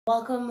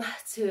Welcome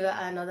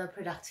to another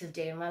productive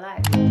day in my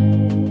life.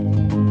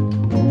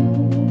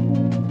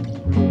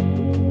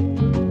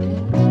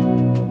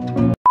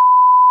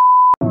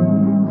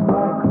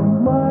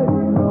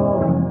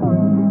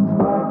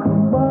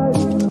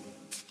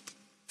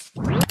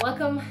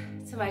 Welcome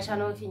to my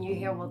channel. If you're new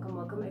here, welcome.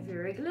 If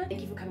you're regular,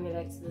 thank you for coming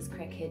back to this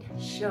crackhead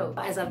show.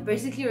 As I've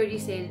basically already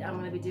said, I'm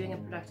going to be doing a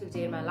productive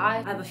day in my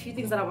life. I have a few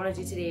things that I want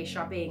to do today: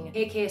 shopping,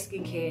 hair care,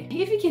 skincare.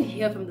 If you can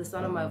hear from the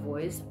sound of my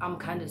voice, I'm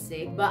kind of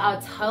sick, but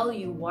I'll tell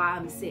you why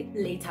I'm sick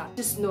later.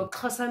 Just know,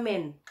 Xhosa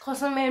men,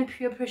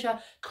 peer pressure,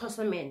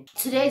 Xhosa men.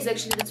 Today is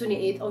actually the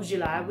 28th of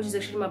July, which is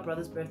actually my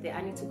brother's birthday.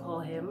 I need to call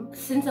him.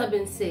 Since I've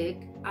been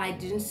sick, I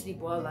didn't sleep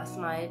well last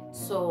night,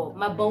 so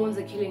my bones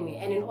are killing me.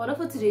 And in order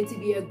for today to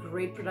be a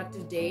great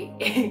productive day,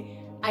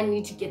 I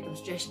need to get them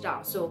stretched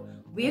out. So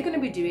we're going to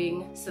be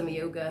doing some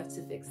yoga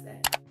to fix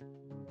that.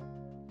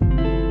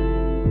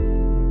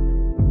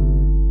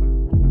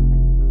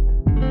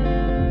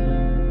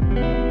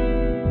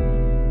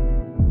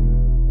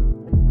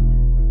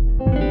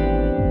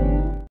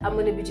 I'm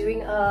going to be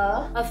doing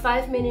a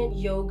 5-minute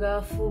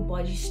yoga full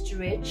body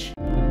stretch.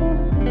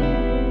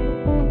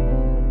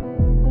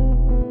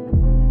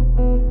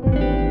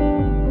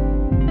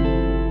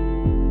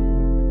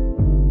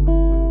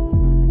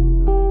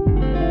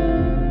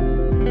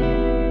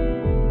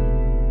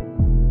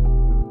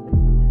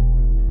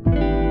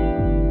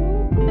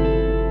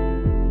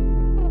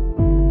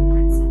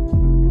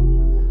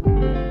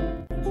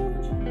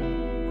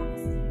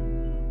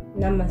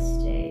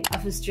 Namaste. I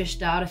feel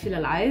stretched out, I feel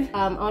alive.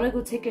 I want to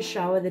go take a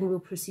shower, then we'll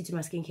proceed to my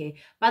skincare.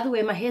 By the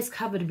way, my hair is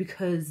covered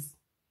because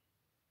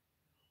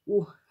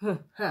I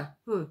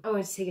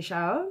want to take a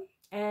shower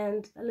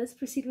and let's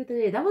proceed with the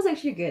day. That was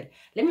actually good.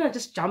 Let me not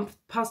just jump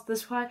past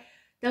this part.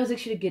 That was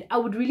actually good. I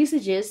would really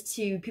suggest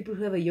to people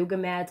who have a yoga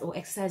mat or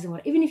exercising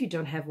one, even if you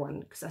don't have one,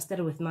 because I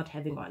started with not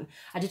having one.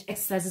 I did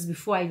exercises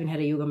before I even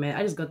had a yoga mat.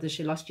 I just got this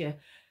shit last year.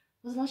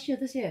 Was it last year?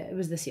 This year? It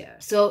was this year.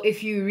 So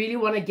if you really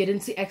want to get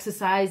into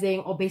exercising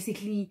or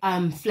basically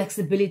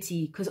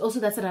flexibility, because also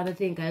that's another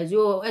thing, guys. As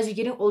you're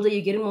getting older,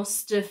 you're getting more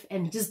stiff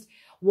and just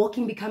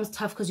walking becomes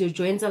tough because your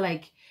joints are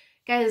like,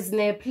 guys,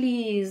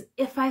 please,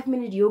 a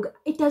 5-minute yoga,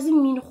 it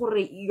doesn't mean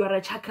you are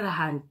a chakra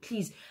hand.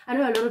 Please. I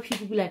know a lot of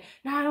people be like,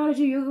 nah, I don't want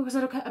to do yoga because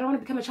I don't want to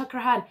become a chakra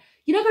hand.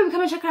 You're not going to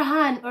become a chakra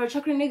hand or a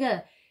chakra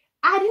nigga.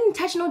 I didn't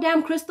touch no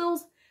damn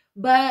crystals,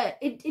 but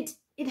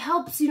it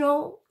helps,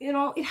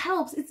 it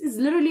helps. It's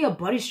literally a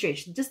body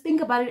stretch. Just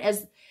think about it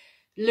as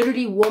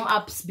literally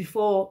warm-ups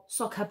before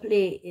soccer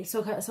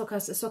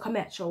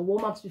match, or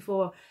warm-ups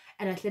before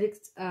an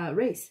athletics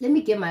race. Let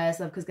me get my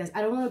ass up because, guys,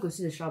 I don't want to go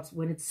to the shops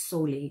when it's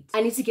so late.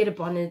 I need to get a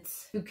bonnet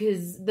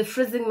because the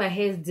frizzing my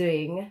hair is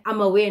doing,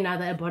 I'm aware now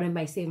that a bonnet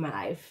might save my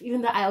life.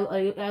 Even though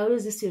I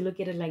always used to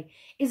look at it like,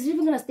 is it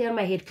even gonna stay on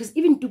my head? Because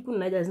even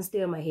Dukuna doesn't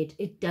stay on my head.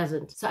 It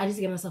doesn't. So I need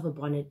to get myself a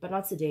bonnet, but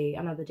not today,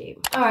 another day.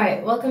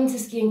 Alright, welcome to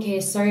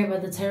skincare. Sorry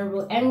about the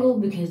terrible angle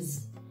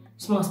because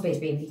small space,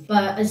 baby.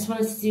 But I just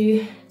wanted to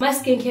do my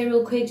skincare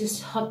real quick.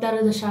 Just hopped out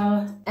of the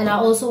shower. And I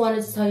also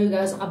wanted to tell you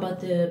guys about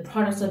the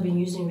products I've been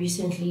using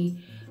recently,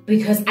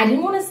 because I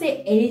didn't want to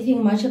say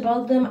anything much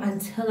about them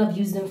until I've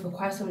used them for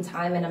quite some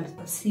time and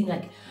I've seen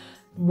like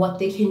what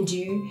they can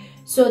do.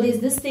 So there's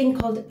this thing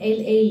called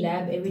LA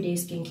Lab Everyday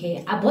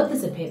Skincare. I bought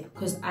this at Pep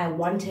because I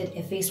wanted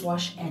a face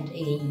wash and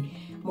a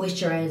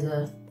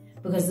moisturizer,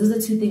 because those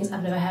are two things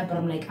I've never had, but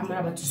I'm like, I'm not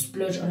about to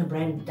splurge on a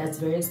brand that's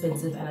very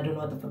expensive and I don't know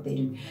what the fuck they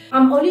do.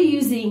 I'm only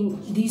using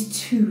these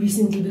two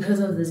recently because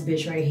of this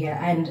bitch right here,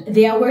 and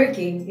they are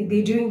working,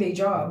 they're doing their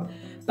job,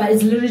 but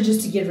it's literally just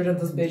to get rid of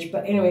this bitch.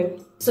 But anyway,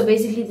 so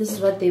basically this is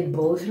what they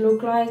both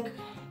look like.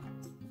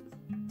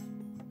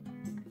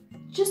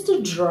 Just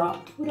a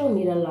drop. We don't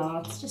need a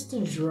lot, just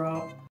a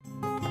drop.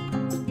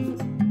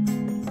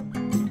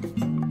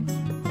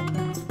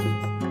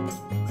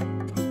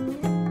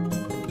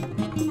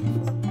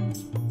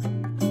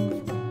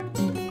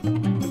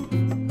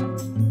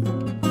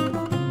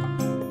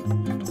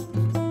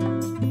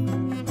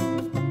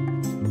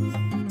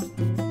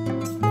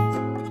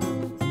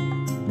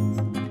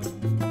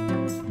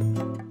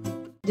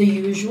 The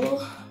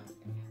usual.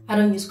 I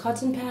don't use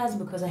cotton pads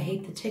because I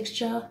hate the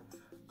texture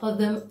of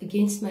them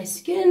against my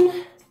skin.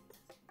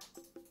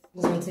 I'm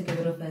just gonna take a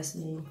bit of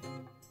Vaseline.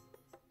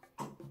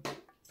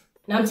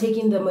 Now I'm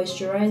taking the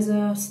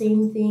moisturizer,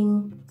 same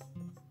thing,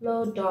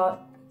 little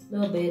dot,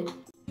 little bit.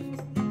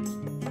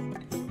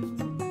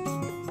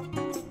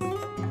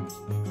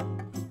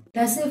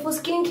 That's it for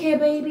skincare,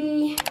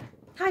 baby.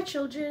 Hi,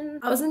 children.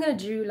 I wasn't gonna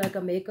do like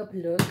a makeup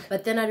look,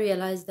 but then I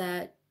realized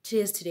that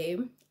today.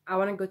 I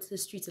want to go to the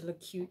streets and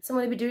look cute. So I'm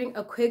going to be doing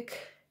a quick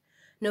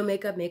no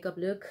makeup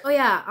look. Oh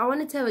yeah, I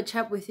wanted to have a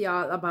chat with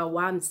y'all about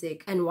why I'm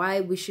sick and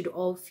why we should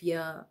all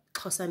fear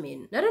Xhosa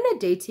men. Not in a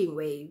dating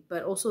way,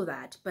 but also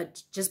that.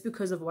 But just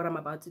because of what I'm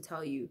about to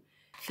tell you,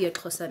 fear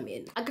Xhosa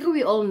men. I think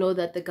we all know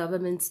that the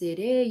government said,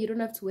 hey, you don't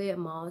have to wear a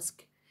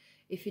mask.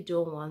 If you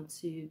don't want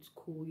to, it's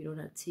cool. You don't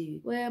have to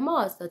wear a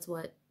mask. That's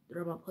what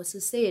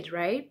Ramaphosa said,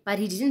 right? But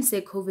he didn't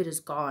say COVID is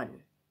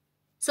gone.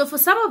 So for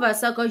some of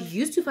us that got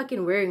used to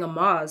fucking wearing a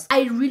mask,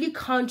 I really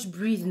can't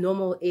breathe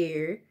normal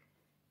air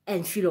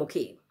and feel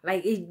okay.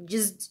 Like, it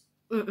just,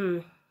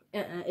 if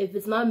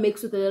it's not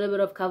mixed with a little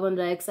bit of carbon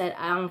dioxide,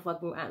 I don't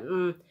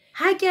fucking,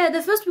 Heck yeah,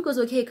 the first week was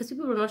okay because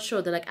people were not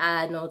sure. They're like,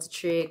 no, it's a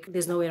trick.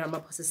 There's no way I'm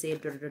not supposed to say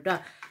it.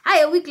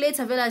 Hi, a week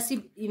later, I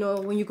see, you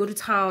know, when you go to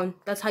town,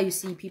 that's how you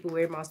see people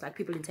wear masks, like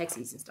people in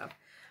taxis and stuff.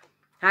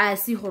 I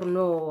see her,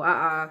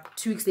 no,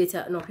 2 weeks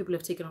later, no, people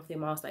have taken off their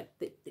masks. Like,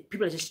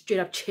 people are just straight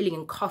up chilling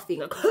and coughing,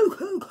 like,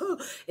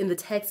 in the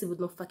taxi with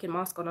no fucking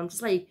mask on. I'm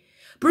just like,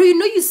 bro, you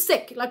know you're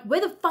sick. Like,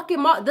 wear the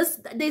fucking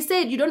mask. They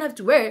said you don't have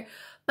to wear.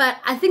 But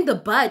I think the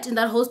but in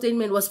that whole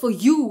statement was for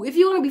you. If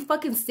you want to be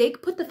fucking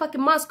sick, put the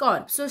fucking mask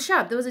on. So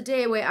sharp, there was a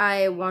day where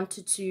I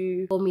wanted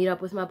to go meet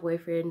up with my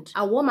boyfriend.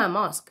 I wore my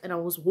mask and I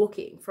was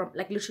walking from,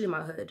 like, literally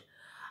my hood.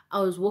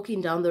 I was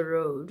walking down the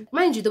road.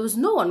 Mind you, there was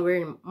no one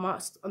wearing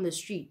masks on the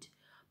street.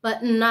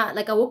 But not,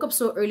 like, I woke up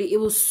so early. It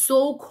was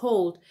so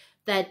cold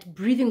that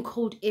breathing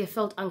cold air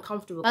felt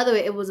uncomfortable. By the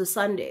way, it was a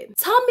Sunday.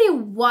 Tell me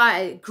why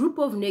a group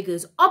of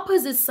niggas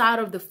opposite side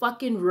of the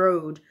fucking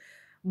road,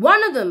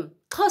 one of them,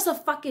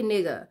 Xhosa fucking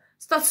nigga,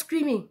 starts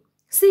screaming,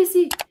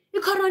 Sisi,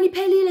 ikhona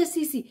niphelile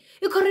Sisi,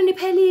 ikhona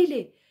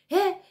niphelile.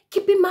 Yeah,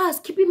 keep your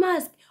mask.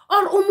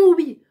 Or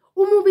umubi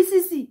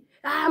Sisi.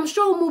 I'm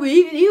sure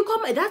umubi. You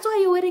come. That's why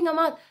you're wearing a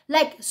mask.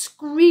 Like,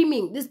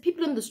 screaming. There's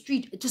people in the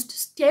street just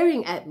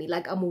staring at me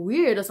like I'm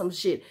weird or some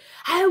shit.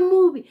 Hi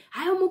umubi,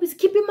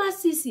 keep your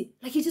mask Sisi.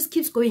 Like, he just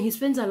keeps going. His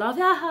friends are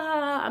laughing.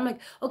 I'm like,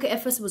 okay,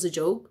 at first it was a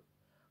joke.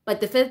 But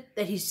the fact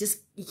that he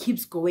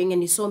keeps going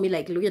and he saw me,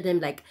 like, look at him,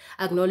 like,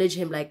 acknowledge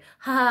him, like,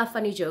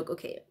 funny joke,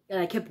 okay. And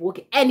I kept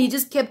walking. And he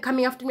just kept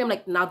coming after me. I'm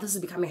like, now this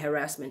is becoming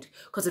harassment.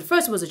 Because at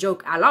first it was a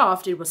joke. I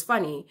laughed. It was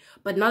funny.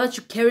 But now that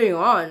you're carrying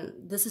on,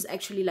 this is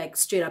actually, like,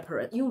 straight up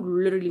harassment. You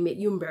literally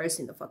you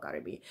embarrassing the fuck out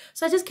of me.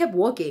 So I just kept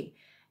walking.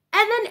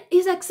 And then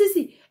he's like,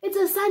 Sissy, it's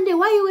a Sunday.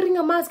 Why are you wearing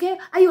a mask? Eh?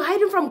 Are you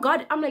hiding from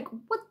God? I'm like,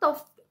 what the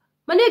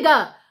my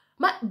nigga?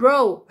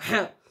 Bro.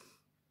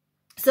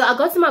 So I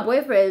got to my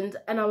boyfriend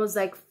and I was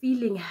like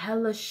feeling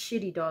hella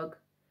shitty, dog.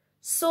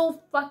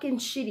 So fucking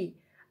shitty.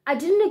 I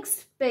didn't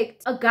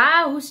expect a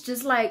guy who's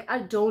just like, I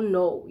don't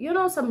know, you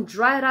know, some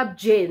dried up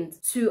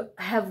gent to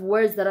have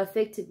words that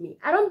affected me.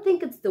 I don't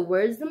think it's the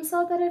words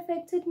themselves that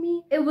affected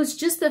me. It was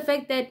just the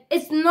fact that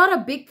it's not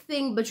a big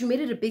thing, but you made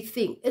it a big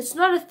thing. It's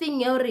not a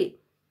thing, Yori.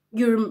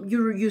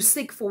 You're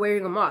sick for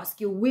wearing a mask.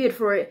 You're weird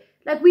for it.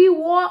 Like, we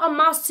wore a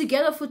mask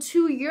together for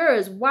 2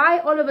 years. Why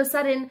all of a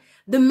sudden,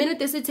 the minute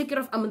they say take it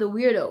off, I'm the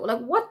weirdo? Like,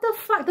 what the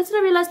fuck? That's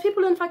when I realized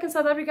people in fucking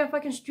South Africa are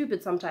fucking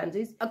stupid sometimes.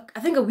 I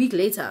think a week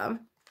later,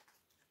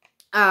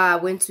 I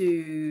went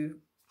to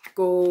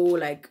go,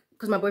 like,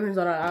 because my boyfriend's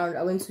not around,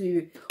 I went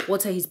to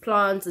water his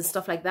plants and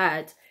stuff like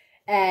that.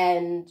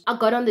 And I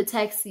got on the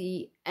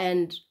taxi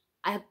and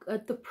I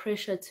got the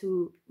pressure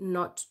to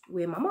not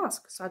wear my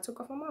mask. So I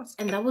took off my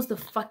mask. And that was the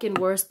fucking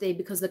worst day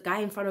because the guy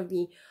in front of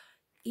me,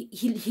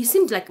 he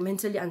seemed like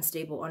mentally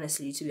unstable,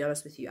 honestly, to be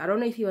honest with you. I don't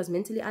know if he was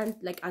mentally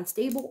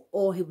unstable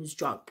or he was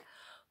drunk.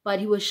 But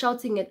he was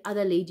shouting at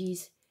other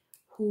ladies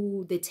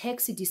who the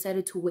taxi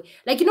decided to wait.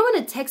 Like, you know when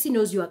a taxi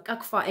knows you are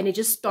kakfa and it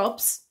just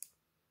stops?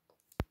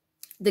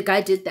 The guy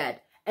did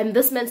that. And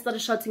this man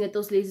started shouting at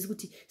those ladies,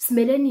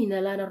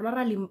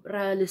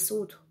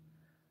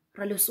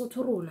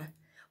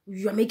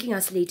 you are making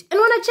us late. And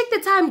when I checked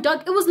the time,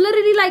 dog, it was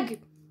literally like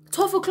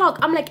 12 o'clock.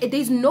 I'm like,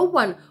 there's no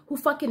one who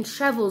fucking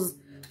travels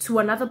to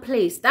another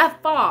place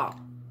that far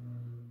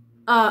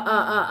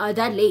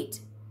that late.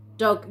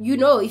 Dog, you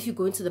know, if you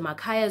go into the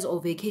Makayas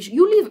or vacation,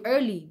 you leave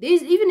early.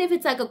 Even if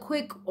it's like a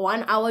quick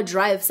 1 hour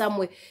drive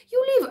somewhere,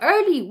 you leave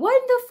early. When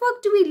the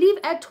fuck do we leave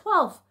at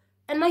 12?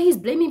 And now he's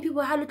blaming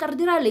people, how look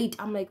late.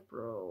 I'm like,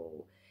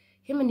 bro,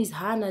 him and his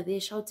Hana,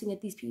 they're shouting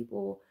at these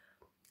people.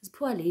 These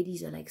poor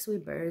ladies are like so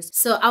embarrassed.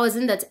 So I was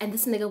in that, and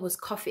this nigga was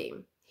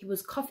coughing. He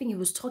was coughing, he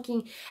was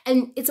talking,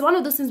 and it's one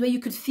of those things where you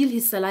could feel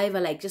his saliva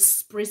like just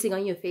spraying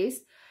on your face.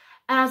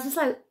 And I was just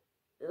like,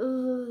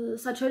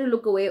 so I tried to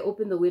look away,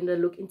 open the window,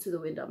 look into the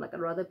window. I'm like, I'd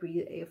rather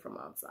breathe air from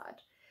outside.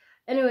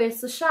 Anyway,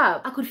 so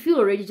sharp. I could feel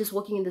already just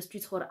walking in the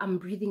streets, I'm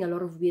breathing a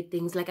lot of weird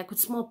things. Like, I could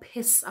smell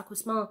piss, I could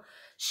smell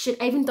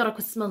shit. I even thought I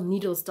could smell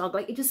needles, dog.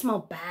 Like, it just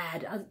smelled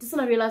bad. Just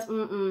when I realized,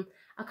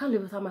 I can't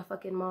live without my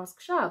fucking mask.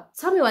 Sharp.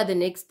 Tell me why the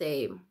next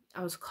day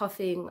I was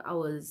coughing, I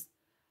was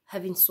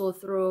having sore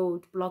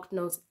throat, blocked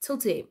nose, till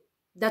today.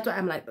 That's why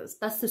I'm like this.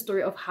 That's the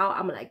story of how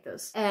I'm like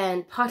this.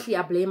 And partly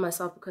I blame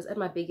myself because at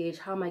my big age,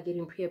 how am I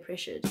getting peer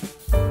pressured?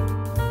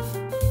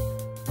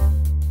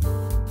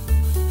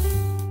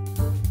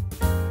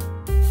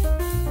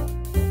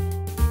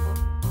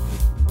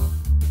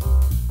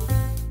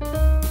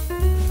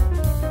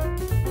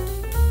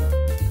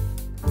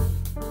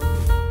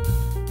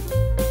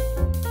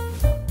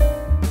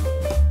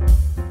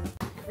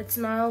 It's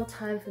now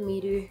time for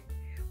me to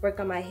work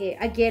on my hair.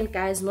 Again,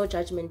 guys, no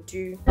judgment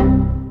due.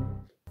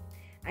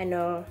 I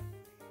know.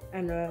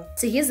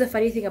 So here's the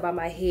funny thing about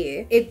my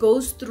hair. It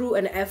goes through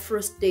an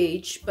afro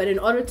stage, but in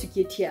order to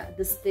get here,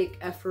 this thick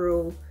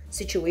afro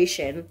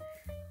situation,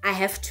 I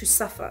have to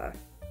suffer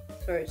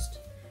first.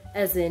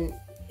 as in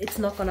it's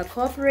not gonna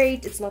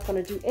cooperate, it's not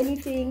gonna do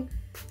anything,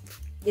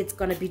 it's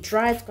gonna be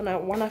dry, it's gonna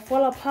wanna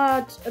fall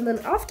apart. And then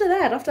after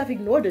that, after I've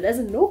ignored it, as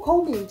in no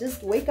combing,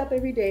 just wake up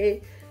every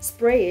day,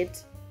 spray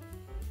it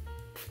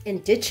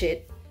and ditch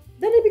it,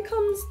 then it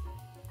becomes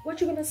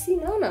what you're gonna see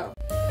now.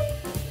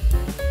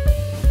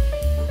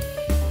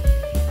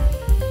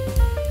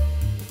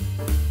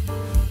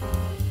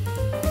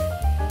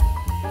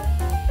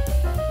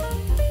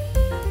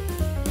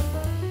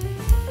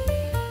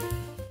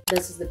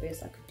 This is the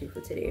best I could do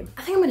for today.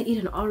 I think I'm gonna eat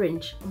an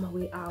orange on my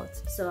way out.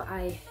 So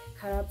I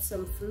cut up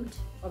some fruit,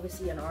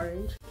 obviously an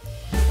orange.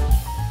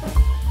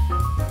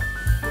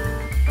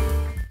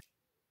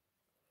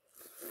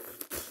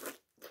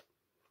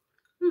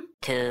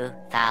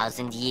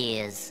 2,000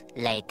 years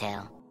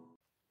later.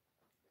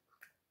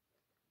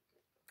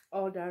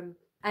 All done.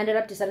 I ended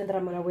up deciding that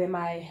I'm gonna wear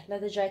my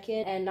leather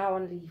jacket, and now I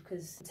want to leave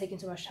because it's taking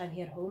too much time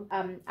here at home.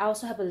 I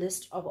also have a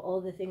list of all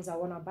the things I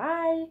want to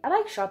buy. I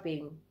like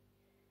shopping,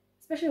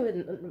 especially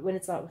when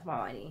it's not with my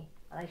money.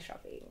 I like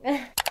shopping.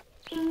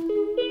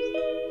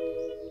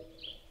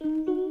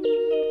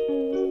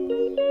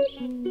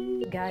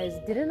 Guys,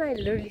 didn't I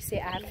literally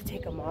say I have to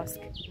take a mask?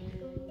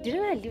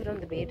 Didn't I leave it on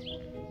the bed?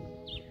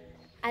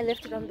 I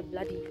left it on the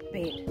bloody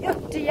bed. Yo,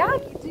 do y'all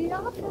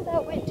feel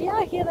that wind? Do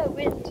y'all hear that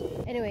wind?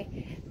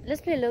 Anyway, let's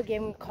play a little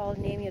game called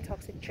Name Your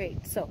Toxic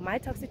Trait. So my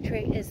toxic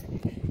trait is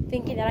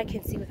thinking that I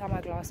can see without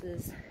my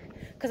glasses.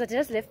 Because I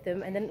just left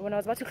them, and then when I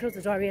was about to close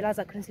the door, I realized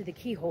I couldn't see the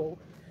keyhole.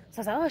 So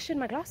I was like, oh shit,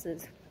 my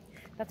glasses.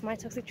 That's my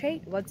toxic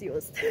trait. What's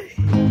yours?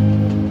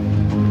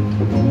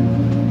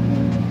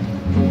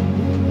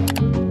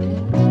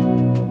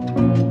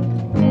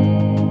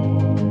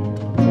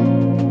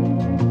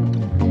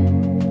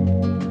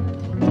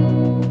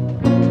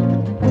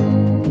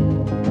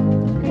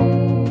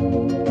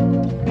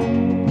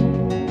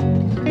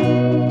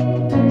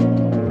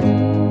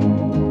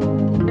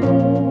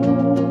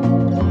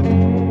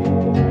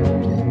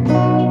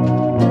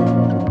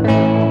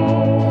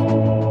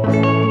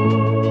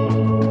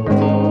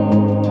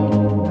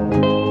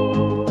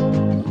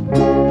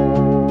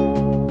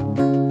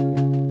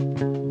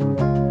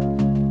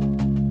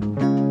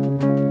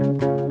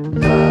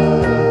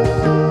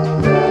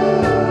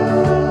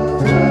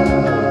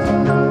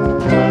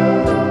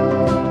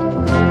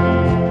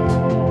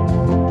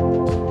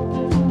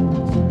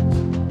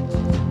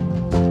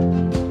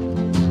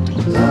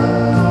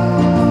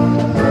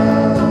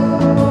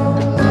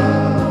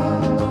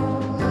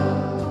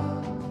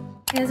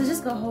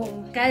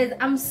 Guys,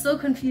 I'm so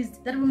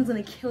confused. That woman's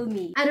gonna kill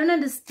me. I don't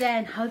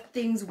understand how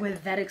things were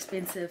that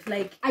expensive.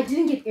 Like, I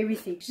didn't get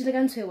everything. She's like,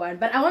 I'm 21.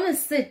 But I want to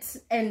sit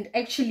and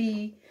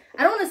actually,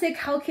 I don't want to say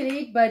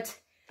calculate, but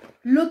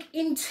look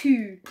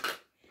into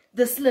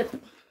the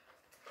slip.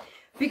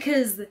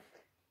 Because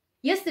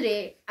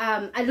yesterday,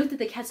 I looked at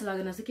the catalog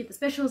and I was looking at the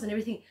specials and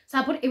everything. So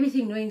I bought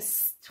everything knowing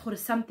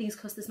some things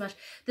cost this much.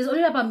 There's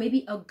only about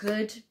maybe a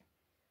good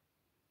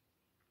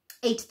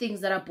 8 things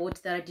that I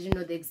bought that I didn't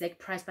know the exact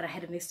price, but I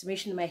had an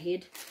estimation in my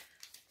head.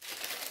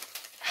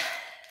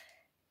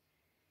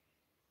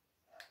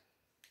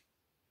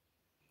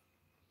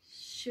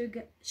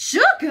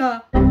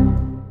 Sugar!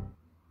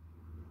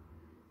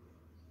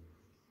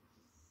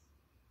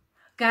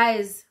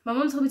 Guys, my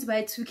mom told me to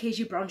buy 2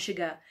 kg brown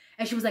sugar,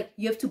 and she was like,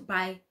 you have to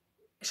buy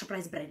a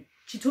Shoprite brand.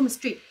 She told me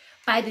straight,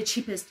 buy the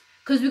cheapest,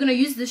 because we're gonna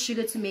use this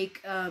sugar to make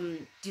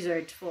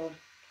dessert for,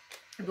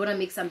 we wanna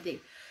make something.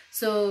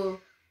 So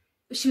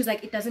she was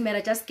like, it doesn't matter,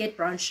 just get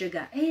brown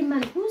sugar. Hey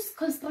man, who's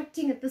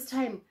constructing at this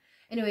time?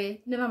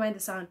 Anyway, never mind the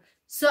sound.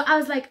 So I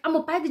was like, I'm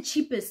gonna buy the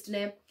cheapest,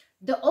 né?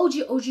 The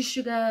OG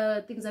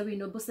sugar things that we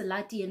know,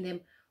 Busalati and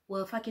them,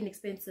 were fucking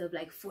expensive,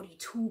 like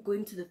 42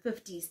 going to the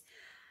 50s.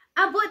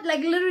 I bought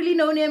like literally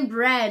no name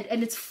brand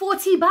and it's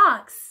 40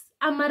 bucks.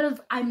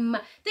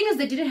 Thing is,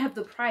 they didn't have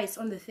the price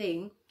on the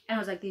thing, and I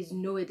was like, there's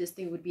no way this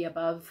thing would be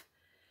above,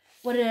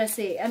 what did I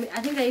say? I mean,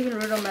 I think I even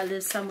wrote on my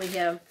list somewhere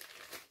here,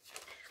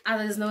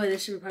 there's no way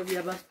this should be probably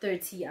above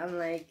 30. I'm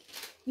like,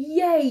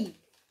 yay!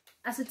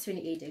 I said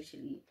 28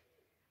 actually.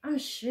 I'm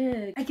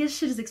shook. I guess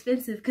shit is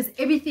expensive because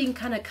everything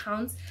kind of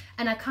counts,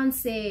 and I can't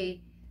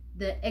say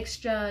the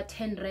extra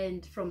 10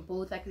 rand from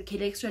both. Like, okay,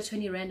 the extra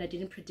 20 rand I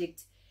didn't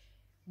predict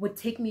would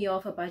take me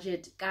off a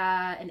budget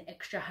an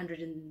extra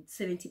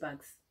 170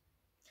 bucks.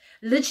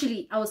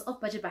 Literally, I was off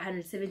budget by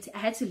 170. I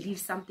had to leave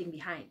something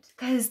behind.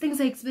 Guys,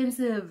 things are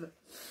expensive.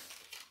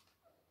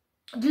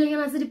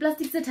 Otherwise,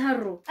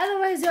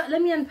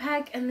 let me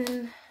unpack and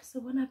then so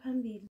what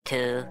happened?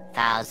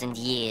 2,000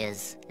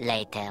 years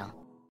later.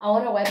 I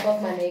want to wipe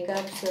off my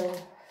makeup, so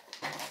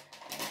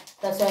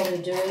that's what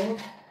we're doing.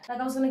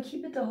 Like, I was gonna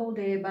keep it the whole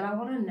day, but I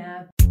want a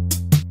nap.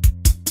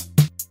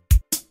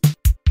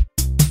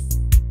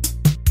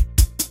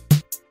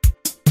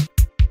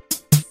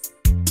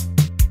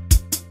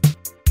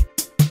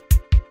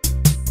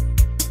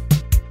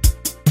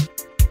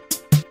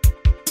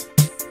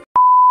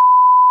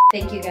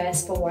 Thank you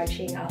guys for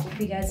watching. I hope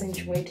you guys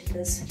enjoyed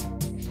this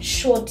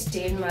short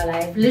day in my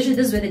life. Literally,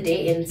 this is where the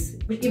day ends.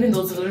 Even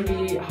though it's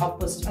literally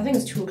 2:30, I think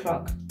it's 2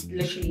 o'clock.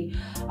 literally.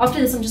 After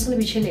this, I'm just gonna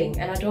be chilling,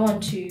 and I don't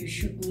want to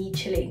shoot me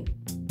chilling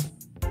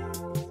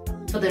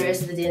for the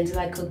rest of the day until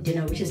I cook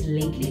dinner, which is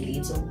late.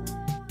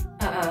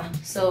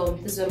 So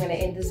this is where I'm gonna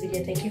end this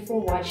video. Thank you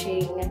for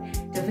watching.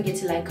 Don't forget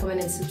to like,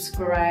 comment, and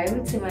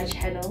subscribe to my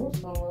channel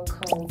for more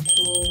content.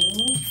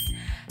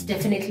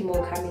 Definitely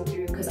more coming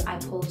through because I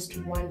post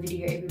one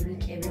video every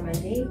week, every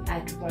Monday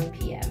at 1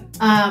 p.m.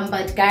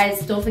 But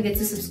guys, don't forget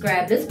to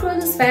subscribe. Let's grow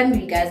this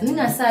family, guys.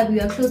 We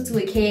are close to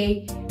a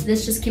K.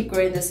 Let's just keep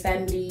growing this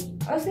family.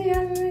 I'll see you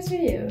guys in the next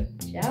video.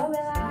 Ciao,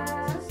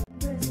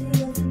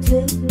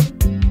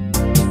 Bella.